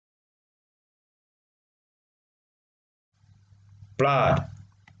Blood.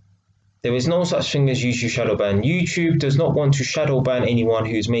 There is no such thing as YouTube shadow ban. YouTube does not want to shadow ban anyone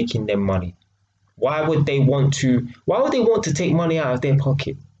who is making them money. Why would they want to take money out of their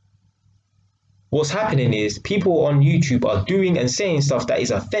pocket? What's happening is people on YouTube are doing and saying stuff that is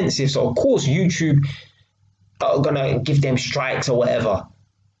offensive. So of course YouTube are gonna give them strikes or whatever.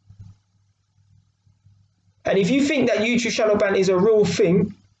 And if you think that YouTube shadow ban is a real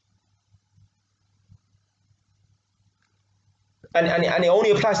thing, and it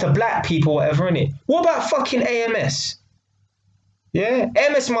only applies to black people, whatever, innit? What about fucking AMS? Yeah,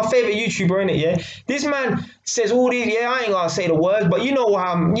 AMS is my favorite YouTuber, innit? Yeah, this man says all these. Yeah, I ain't gonna say the words, but you know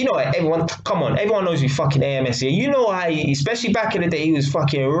how, you know, everyone. Come on, everyone knows who fucking AMS. Yeah, you know how, especially back in the day, he was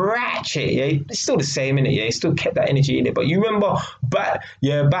fucking ratchet. Yeah, it's still the same, innit? Yeah, he still kept that energy in it. But you remember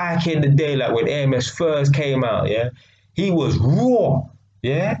back in the day, like when AMS first came out. Yeah, he was raw.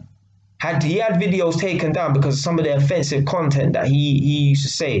 Yeah. He had videos taken down because of some of the offensive content that he used to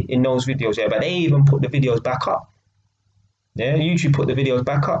say in those videos, yeah, but they even put the videos back up. Yeah, YouTube put the videos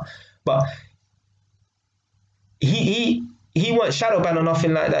back up. But he weren't shadow banned or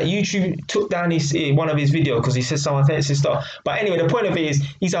nothing like that. YouTube took down one of his videos because he said some offensive stuff. But anyway, the point of it is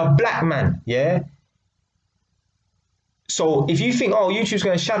he's a black man, yeah? So if you think, oh, YouTube's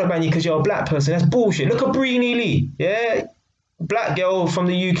going to shadow ban you because you're a black person, that's bullshit. Look at Breeny Lee, yeah? Black girl from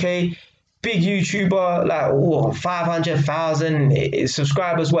the UK, big YouTuber, like 500,000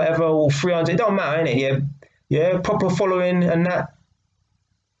 subscribers, whatever, or 300, it don't matter, innit? Yeah, yeah, proper following and that.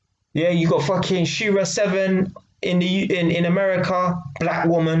 Yeah, you got fucking Shura7 in America, black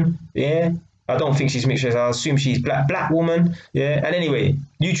woman. Yeah, I don't think she's mixed race. I assume she's black woman. Yeah, and anyway,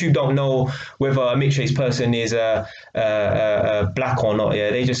 YouTube don't know whether a mixed race person is black or not.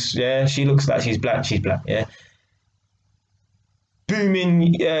 Yeah, they just, yeah, she looks like she's black. She's black. Yeah.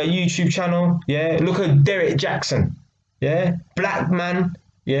 Booming YouTube channel, yeah. Look at Derek Jackson, yeah. Black man,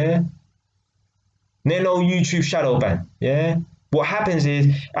 yeah. No YouTube shadow ban, yeah. What happens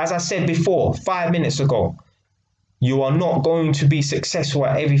is, as I said before, 5 minutes ago, you are not going to be successful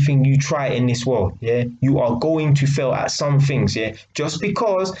at everything you try in this world, yeah. You are going to fail at some things, yeah. Just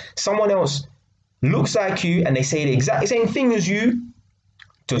because someone else looks like you and they say the exact same thing as you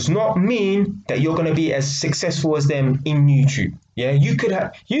does not mean that you're going to be as successful as them in YouTube. Yeah, you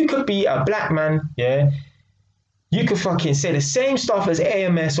could be a black man, yeah. You could fucking say the same stuff as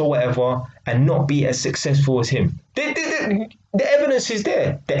AMS or whatever and not be as successful as him. The evidence is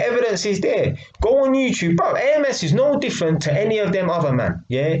there. The evidence is there. Go on YouTube, bro. AMS is no different to any of them other man,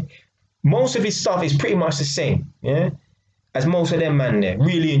 yeah. Most of his stuff is pretty much the same, yeah, as most of them man there,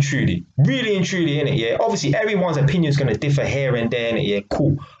 really and truly, innit, yeah. Obviously, everyone's opinion is going to differ here and there, innit, yeah,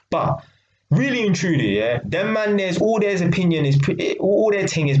 cool. But really and truly, yeah, them man there's all their opinion is all their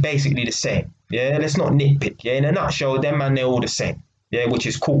thing is basically the same, yeah. Let's not nitpick, yeah. In a nutshell, them man they're all the same, yeah, which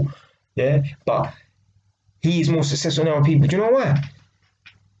is cool, yeah. But he's more successful than other people. Do you know why?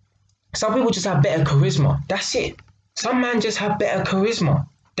 Some people just have better charisma. That's it. Some man just have better charisma.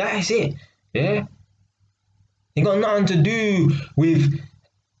 That is it, yeah. It got nothing to do with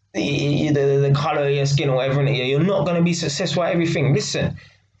the color of your skin or whatever. You're not going to be successful at everything. Listen,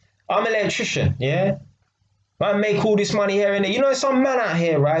 I'm an electrician, yeah? I make all this money here and there. You know, some man out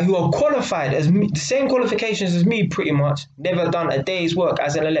here, right, who are qualified as me, the same qualifications as me pretty much, never done a day's work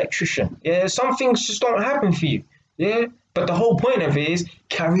as an electrician. Yeah, some things just don't happen for you, yeah? But the whole point of it is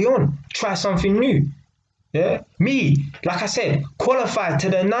carry on, try something new, yeah? Me, like I said, qualified to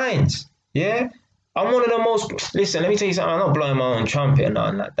the nines, yeah? I'm one of the most, listen, let me tell you something, I'm not blowing my own trumpet or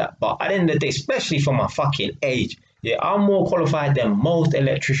nothing like that, but at the end of the day, especially for my fucking age, yeah, I'm more qualified than most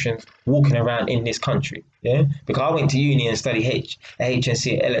electricians walking around in this country, yeah, because I went to uni and studied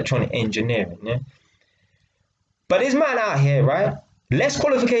HNC, electronic engineering, yeah. But this man out here, right, less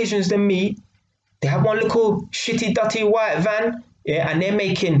qualifications than me, they have one little shitty, dirty white van, yeah, and they're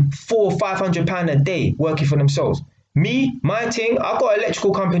making £400 or £500 a day working for themselves. Me, my thing, I've got an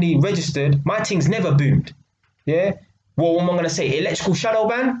electrical company registered. My thing's never boomed. Yeah? Well, what am I going to say? Electrical shadow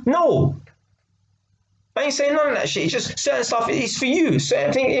ban? No. I ain't saying none of that shit. It's just certain stuff is for you.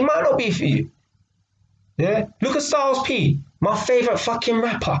 Certain things, it might not be for you. Yeah? Look at Styles P, my favourite fucking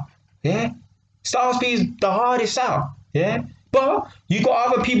rapper. Yeah? Styles P is the hardest out. Yeah? But you got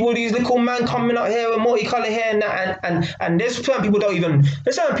other people, these little man coming out here with multicolored hair and that, and there's certain people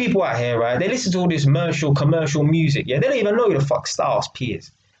there's certain people out here, right? They listen to all this commercial music, yeah? They don't even know who the fuck Styles P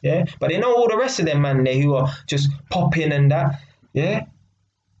is, yeah? But they know all the rest of them, man, there who are just popping and that, yeah?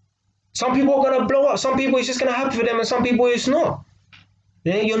 Some people are going to blow up, some people it's just going to happen for them, and some people it's not.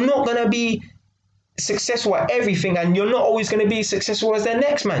 Yeah? You're not going to be successful at everything, and you're not always going to be successful as the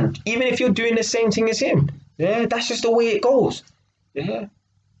next man, even if you're doing the same thing as him. Yeah, that's just the way it goes. Yeah.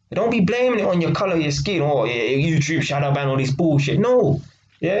 Don't be blaming it on your color of your skin or YouTube shadow ban, all this bullshit. No.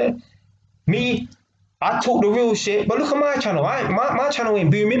 Yeah. Me, I talk the real shit, but look at my channel. My channel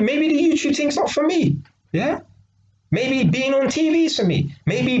ain't booming. Maybe the YouTube thing's not for me. Yeah. Maybe being on TV is for me.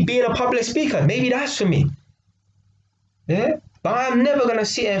 Maybe being a public speaker, maybe that's for me. Yeah. But I'm never gonna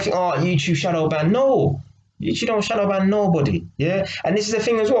sit and think, oh, YouTube shadow ban. No. YouTube don't shadow ban nobody. Yeah. And this is the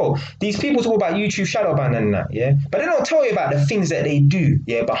thing as well. These people talk about YouTube shadow ban and that, yeah. But they don't tell you about the things that they do,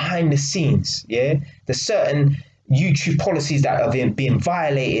 yeah, behind the scenes. Yeah. The certain YouTube policies that have been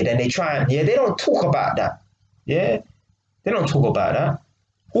violated and they try and, yeah, they don't talk about that. Yeah. They don't talk about that.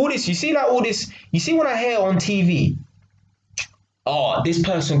 All this, you see, like all this, you see when I hear on TV, oh, this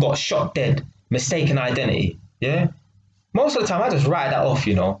person got shot dead, mistaken identity. Yeah. Most of the time I just write that off,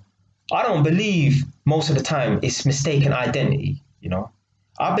 you know. I don't believe most of the time it's mistaken identity, you know.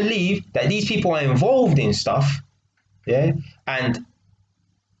 I believe that these people are involved in stuff, yeah, and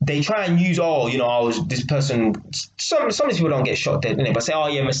they try and use, oh, you know, I was this person. Some of these people don't get shot dead, innit? But say, oh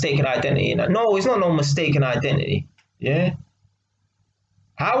yeah, mistaken identity. No, it's not no mistaken identity, yeah.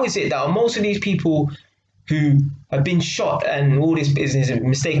 How is it that most of these people who have been shot and all this business of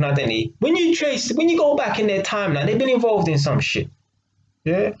mistaken identity, when you go back in their timeline, they've been involved in some shit.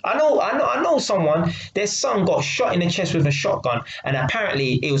 Yeah, I know someone, their son got shot in the chest with a shotgun and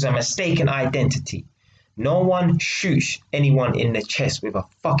apparently it was a mistaken identity. No one shoots anyone in the chest with a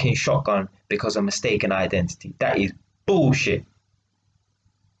fucking shotgun because of mistaken identity. That is bullshit.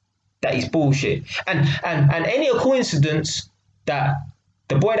 That is bullshit. And any coincidence that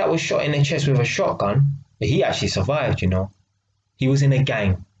the boy that was shot in the chest with a shotgun, he actually survived, you know. He was in a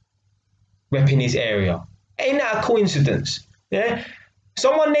gang, repping his area. Ain't that a coincidence? Yeah.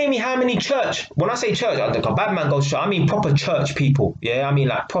 Someone name me how many church, when I say church, like a bad man goes church, I mean proper church people. Yeah, I mean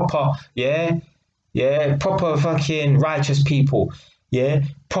like proper, proper fucking righteous people. Yeah,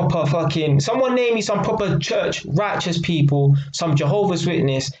 proper fucking, someone name me some proper church righteous people, some Jehovah's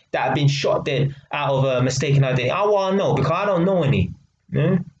Witness that have been shot dead out of a mistaken identity. I want to know because I don't know any.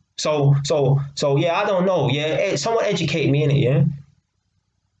 Yeah? So yeah, I don't know. Yeah, someone educate me in it. Yeah.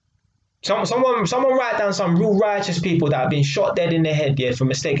 Someone write down some real righteous people that have been shot dead in their head, yeah, for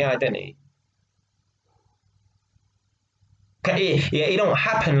mistaken identity. It don't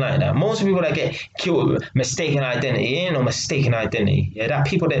happen like that. Most people that get killed with mistaken identity, ain't no mistaken identity. Yeah, that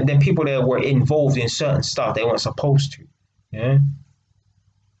people that were involved in certain stuff they weren't supposed to. Yeah.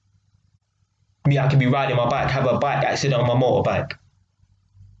 Me, I could be riding my bike, have a bike accident on my motorbike.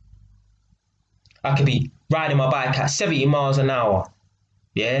 I could be riding my bike at 70 miles an hour.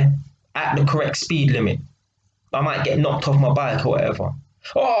 Yeah. At the correct speed limit. I might get knocked off my bike or whatever.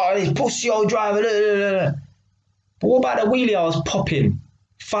 Oh, this pussy old driver. Blah, blah, blah. But what about the wheelie I was popping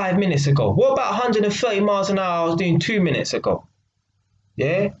 5 minutes ago? What about 130 miles an hour I was doing 2 minutes ago?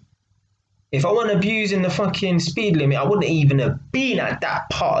 Yeah? If I wasn't abusing the fucking speed limit, I wouldn't even have been at that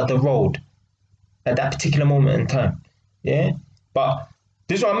part of the road at that particular moment in time. Yeah? But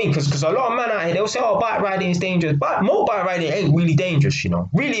this is what I mean, because a lot of men out here, they'll say, oh, bike riding is dangerous. But motorbike riding ain't really dangerous, you know.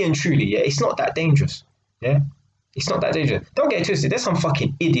 Really and truly, yeah. It's not that dangerous, yeah. It's not that dangerous. Don't get it twisted. There's some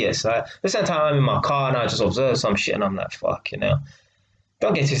fucking idiots. Like, this time I'm in my car and I just observe some shit and I'm like, fuck, you know.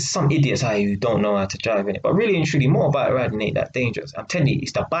 Don't get it twisted. Some idiots out here who don't know how to drive in it. But really and truly, motorbike riding ain't that dangerous. I'm telling you,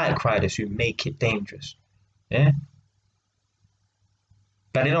 it's the bike riders who make it dangerous, yeah.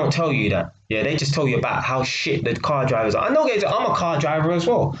 But they don't tell you that. Yeah, they just tell you about how shit the car drivers are. I know, guys, I'm a car driver as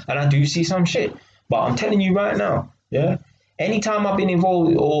well, and I do see some shit. But I'm telling you right now, yeah, anytime I've been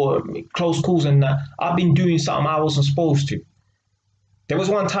involved or close calls and that, I've been doing something I wasn't supposed to. There was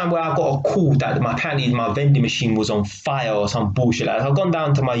one time where I got a call that apparently my vending machine was on fire or some bullshit. Like, I've gone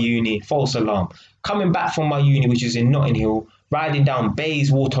down to my uni, false alarm. Coming back from my uni, which is in Notting Hill, riding down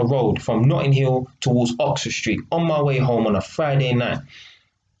Bayswater Road from Notting Hill towards Oxford Street on my way home on a Friday night.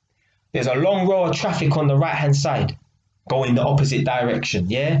 There's a long row of traffic on the right-hand side going the opposite direction,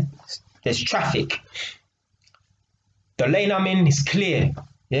 yeah? There's traffic. The lane I'm in is clear,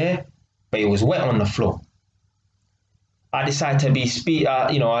 yeah? But it was wet on the floor. I decided to be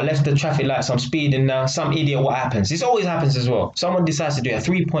I left the traffic lights, I'm speeding now. Some idiot, what happens? This always happens as well. Someone decides to do a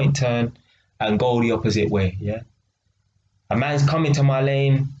 3-point turn and go the opposite way, yeah? A man's coming to my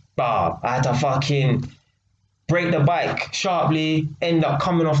lane, I had to fucking brake the bike sharply, end up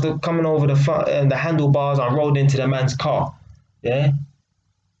coming over the front, the handlebars and rolled into the man's car. Yeah.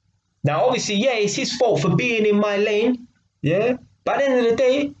 Now, obviously, yeah, it's his fault for being in my lane. Yeah. But at the end of the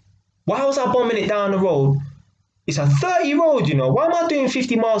day, why was I bombing it down the road? It's a 30 road, you know. Why am I doing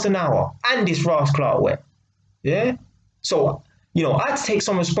 50 miles an hour and this rascal wet? Yeah. So, you know, I had to take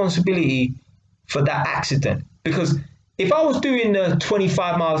some responsibility for that accident because if I was doing the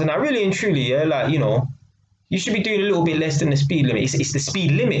 25 miles an hour, really and truly, yeah, like, you know, you should be doing a little bit less than the speed limit. It's the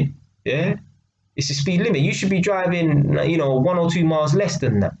speed limit, yeah? It's the speed limit. You should be driving, you know, 1 or 2 miles less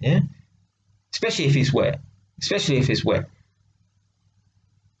than that, yeah? Especially if it's wet. Especially if it's wet.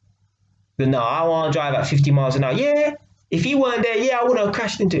 Then no, I want to drive at 50 miles an hour. Yeah, if you weren't there, yeah, I would have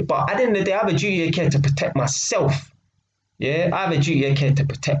crashed into it. But at the end of the day, I have a duty of care to protect myself. Yeah, I have a duty of care to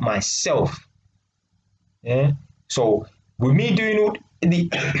protect myself. Yeah, so with me doing all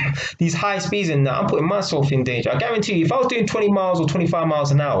these high speeds and that, I'm putting myself in danger. I guarantee you, if I was doing 20 miles or 25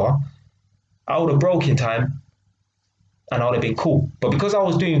 miles an hour, I would have broken time and I would have been cool. But because I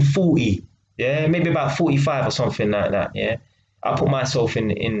was doing 40, yeah, maybe about 45 or something like that, yeah, I put myself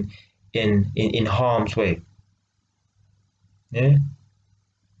in harm's way. Yeah,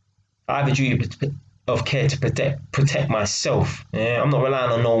 I have a duty of care to protect myself. Yeah, I'm not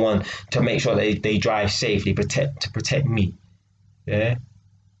relying on no one to make sure they drive safely, to protect me. Yeah,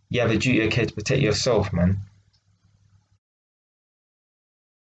 you have a duty of care to protect yourself, man.